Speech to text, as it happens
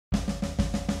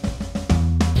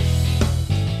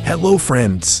Hello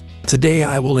friends, today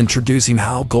I will introducing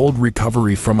how gold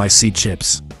recovery from IC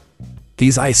chips.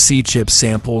 These IC chip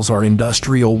samples are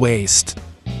industrial waste.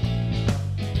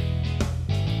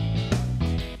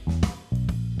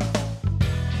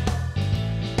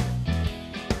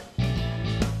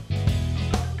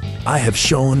 I have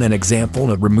shown an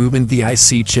example of removing the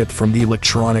IC chip from the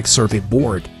electronic circuit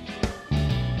board.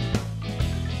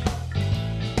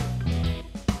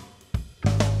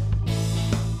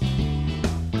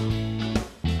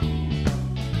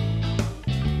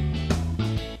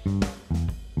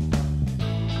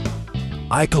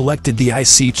 I collected the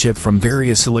IC chip from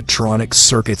various electronic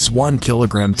circuits 1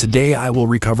 kilogram. Today I will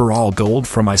recover all gold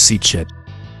from IC chip.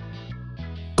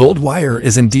 Gold wire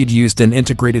is indeed used in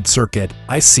integrated circuit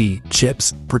IC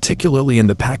chips, particularly in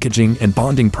the packaging and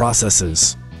bonding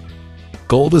processes.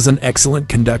 Gold is an excellent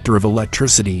conductor of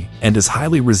electricity and is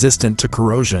highly resistant to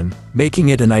corrosion, making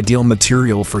it an ideal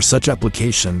material for such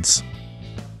applications.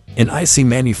 In IC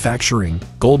manufacturing,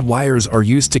 gold wires are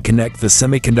used to connect the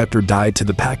semiconductor die to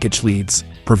the package leads,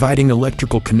 providing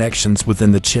electrical connections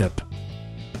within the chip.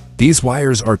 These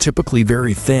wires are typically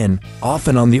very thin,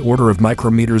 often on the order of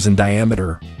micrometers in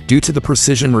diameter, due to the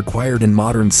precision required in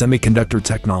modern semiconductor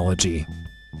technology.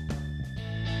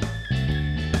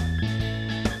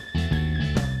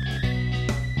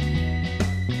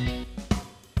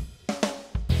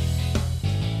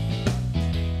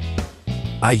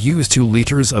 I use 2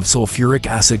 liters of sulfuric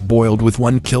acid boiled with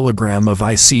 1 kilogram of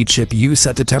IC chip use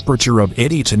at a temperature of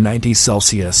 80 to 90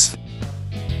 Celsius.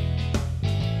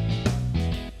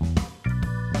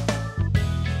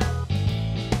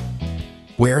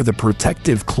 Wear the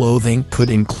protective clothing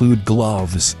could include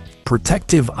gloves,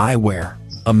 protective eyewear,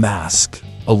 a mask,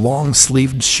 a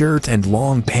long-sleeved shirt and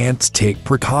long pants. Take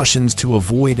precautions to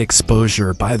avoid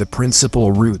exposure by the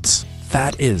principal routes,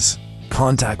 that is,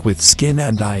 contact with skin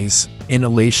and eyes,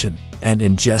 inhalation, and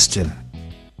ingestion.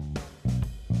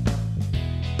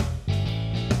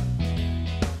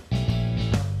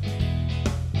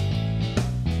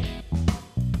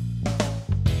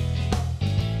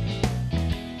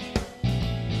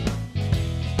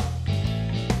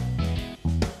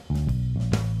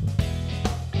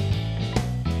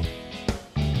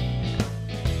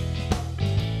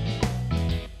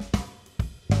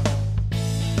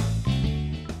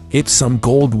 If some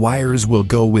gold wires will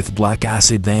go with black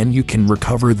acid, then you can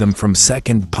recover them from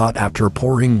second pot after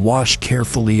pouring. Wash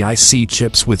carefully IC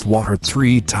chips with water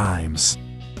 3 times.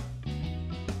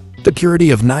 The purity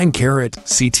of 9 karat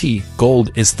CT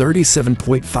gold is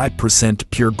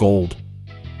 37.5% pure gold.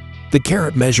 The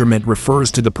carat measurement refers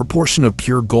to the proportion of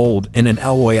pure gold in an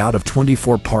alloy out of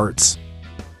 24 parts.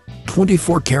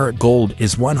 24 karat gold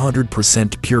is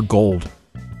 100% pure gold.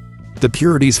 The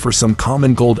purities for some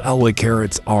common gold alloy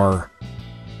carats are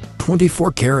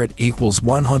 24 karat equals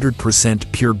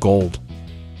 100% pure gold,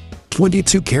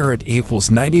 22 karat equals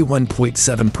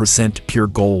 91.7% pure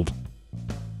gold,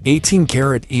 18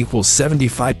 karat equals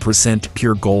 75%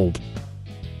 pure gold,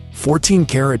 14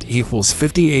 karat equals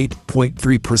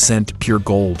 58.3% pure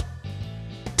gold,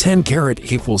 10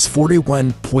 karat equals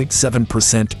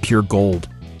 41.7% pure gold,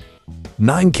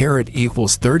 9 karat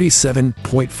equals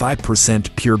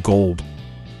 37.5% pure gold.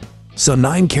 So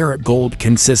 9 karat gold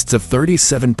consists of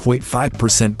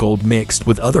 37.5% gold mixed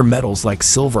with other metals like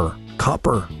silver,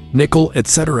 copper, nickel,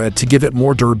 etc. to give it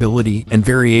more durability and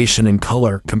variation in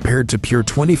color compared to pure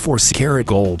 24 karat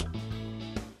gold.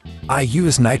 I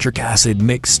use nitric acid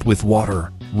mixed with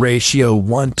water, ratio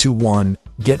 1:1,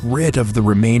 get rid of the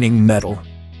remaining metal.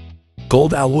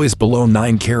 Gold alloys below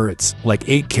 9 carats, like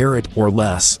 8 karat or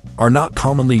less, are not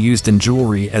commonly used in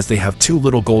jewelry as they have too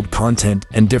little gold content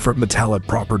and different metallic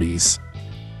properties.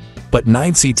 But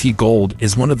 9 CT gold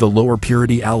is one of the lower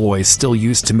purity alloys still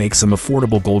used to make some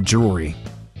affordable gold jewelry.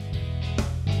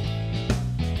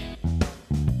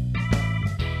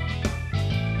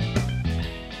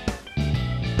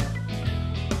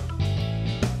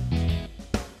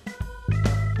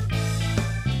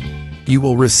 You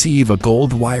will receive a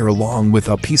gold wire along with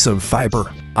a piece of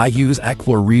fiber. I use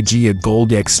Aqua Regia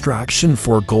gold extraction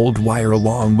for gold wire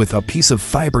along with a piece of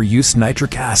fiber. Use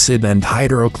nitric acid and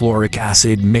hydrochloric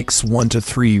acid mix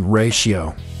 1:3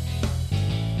 ratio.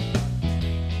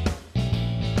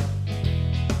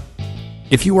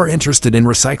 If you are interested in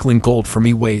recycling gold from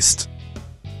e-waste,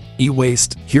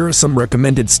 here are some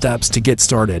recommended steps to get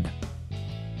started.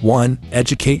 1.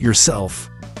 Educate yourself.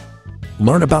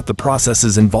 Learn about the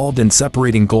processes involved in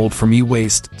separating gold from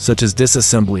e-waste, such as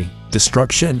disassembly,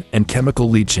 destruction, and chemical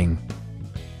leaching,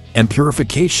 and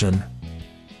purification.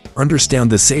 Understand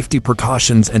the safety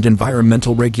precautions and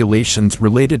environmental regulations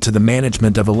related to the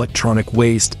management of electronic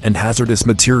waste and hazardous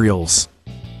materials.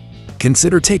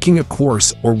 Consider taking a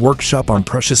course or workshop on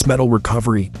precious metal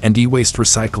recovery and e-waste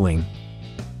recycling.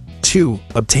 2.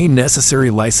 Obtain necessary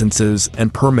licenses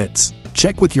and permits.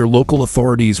 Check with your local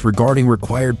authorities regarding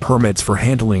required permits for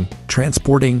handling,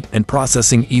 transporting, and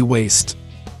processing e-waste.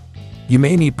 You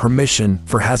may need permission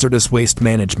for hazardous waste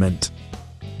management,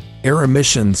 air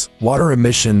emissions, water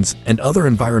emissions, and other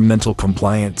environmental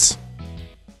compliance.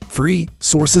 3.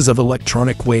 Sources of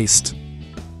electronic waste.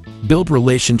 Build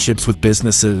relationships with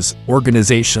businesses,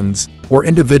 organizations, or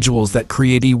individuals that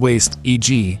create e-waste,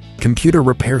 e.g., computer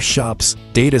repair shops,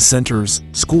 data centers,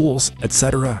 schools,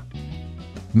 etc.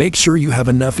 Make sure you have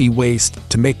enough e-waste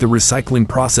to make the recycling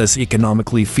process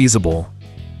economically feasible.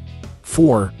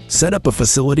 4. Set up a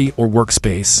facility or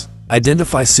workspace.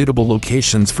 Identify suitable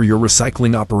locations for your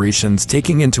recycling operations,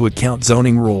 taking into account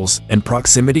zoning rules and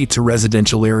proximity to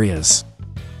residential areas.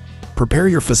 Prepare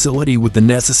your facility with the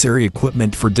necessary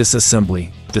equipment for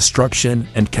disassembly, destruction,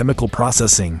 and chemical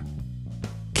processing.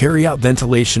 Carry out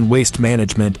ventilation, waste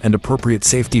management, and appropriate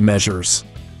safety measures.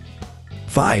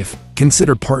 5.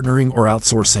 Consider partnering or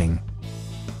outsourcing.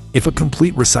 If a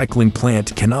complete recycling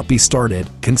plant cannot be started,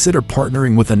 consider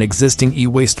partnering with an existing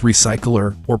e-waste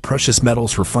recycler or precious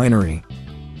metals refinery.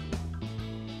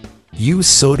 Use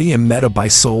sodium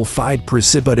metabisulfide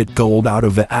precipitate gold out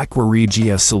of the aqua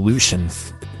regia solution.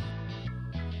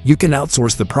 You can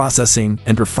outsource the processing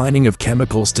and refining of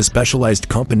chemicals to specialized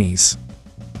companies.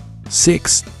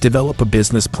 6. Develop a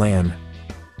business plan.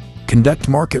 Conduct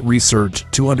market research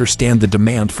to understand the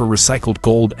demand for recycled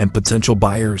gold and potential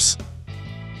buyers.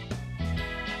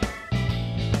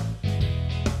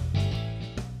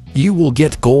 You will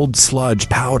get gold sludge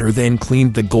powder, then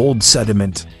clean the gold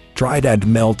sediment, dried and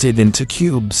melted into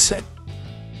cubes.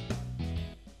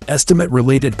 Estimate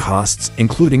related costs,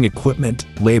 including equipment,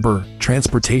 labor,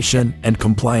 transportation, and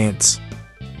compliance.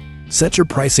 Set your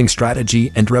pricing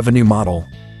strategy and revenue model.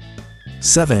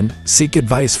 7. Seek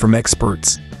advice from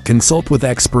experts. Consult with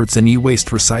experts in e-waste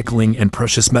recycling and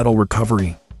precious metal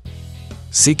recovery.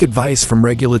 Seek advice from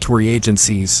regulatory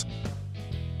agencies,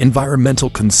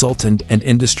 environmental consultant, and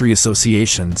industry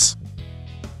associations.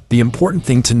 The important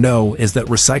thing to know is that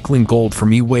recycling gold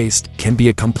from e-waste can be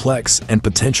a complex and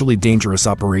potentially dangerous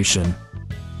operation.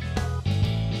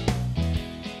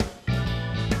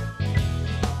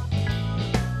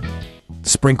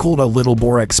 Sprinkled a little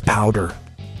borax powder.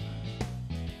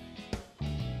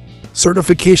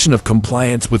 Certification of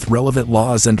compliance with relevant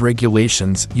laws and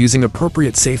regulations, using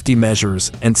appropriate safety measures,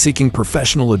 and seeking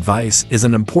professional advice is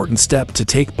an important step to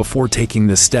take before taking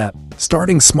this step.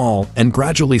 Starting small and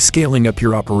gradually scaling up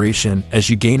your operation as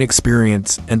you gain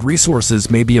experience and resources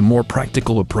may be a more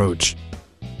practical approach,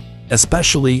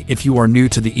 especially if you are new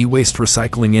to the e-waste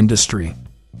recycling industry.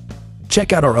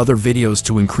 Check out our other videos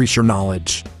to increase your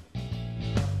knowledge.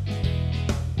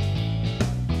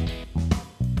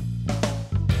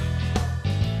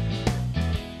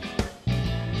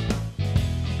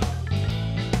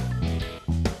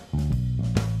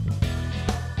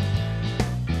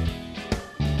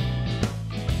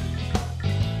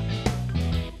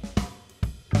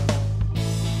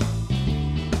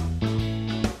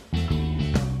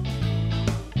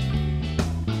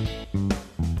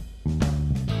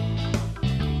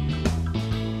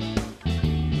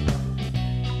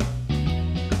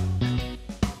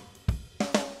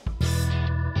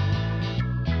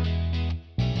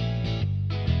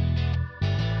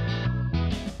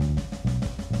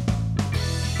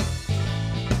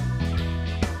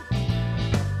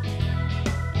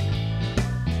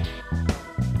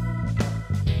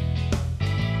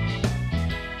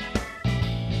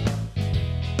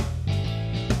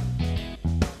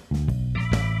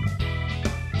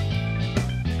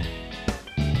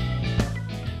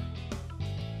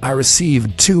 I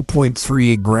received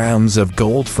 2.3 grams of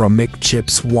gold from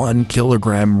microchips, 1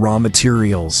 kilogram raw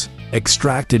materials,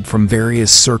 extracted from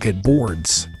various circuit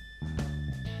boards.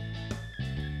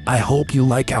 I hope you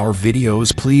like our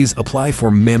videos. Please apply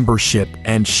for membership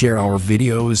and share our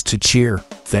videos to cheer.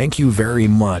 Thank you very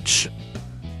much.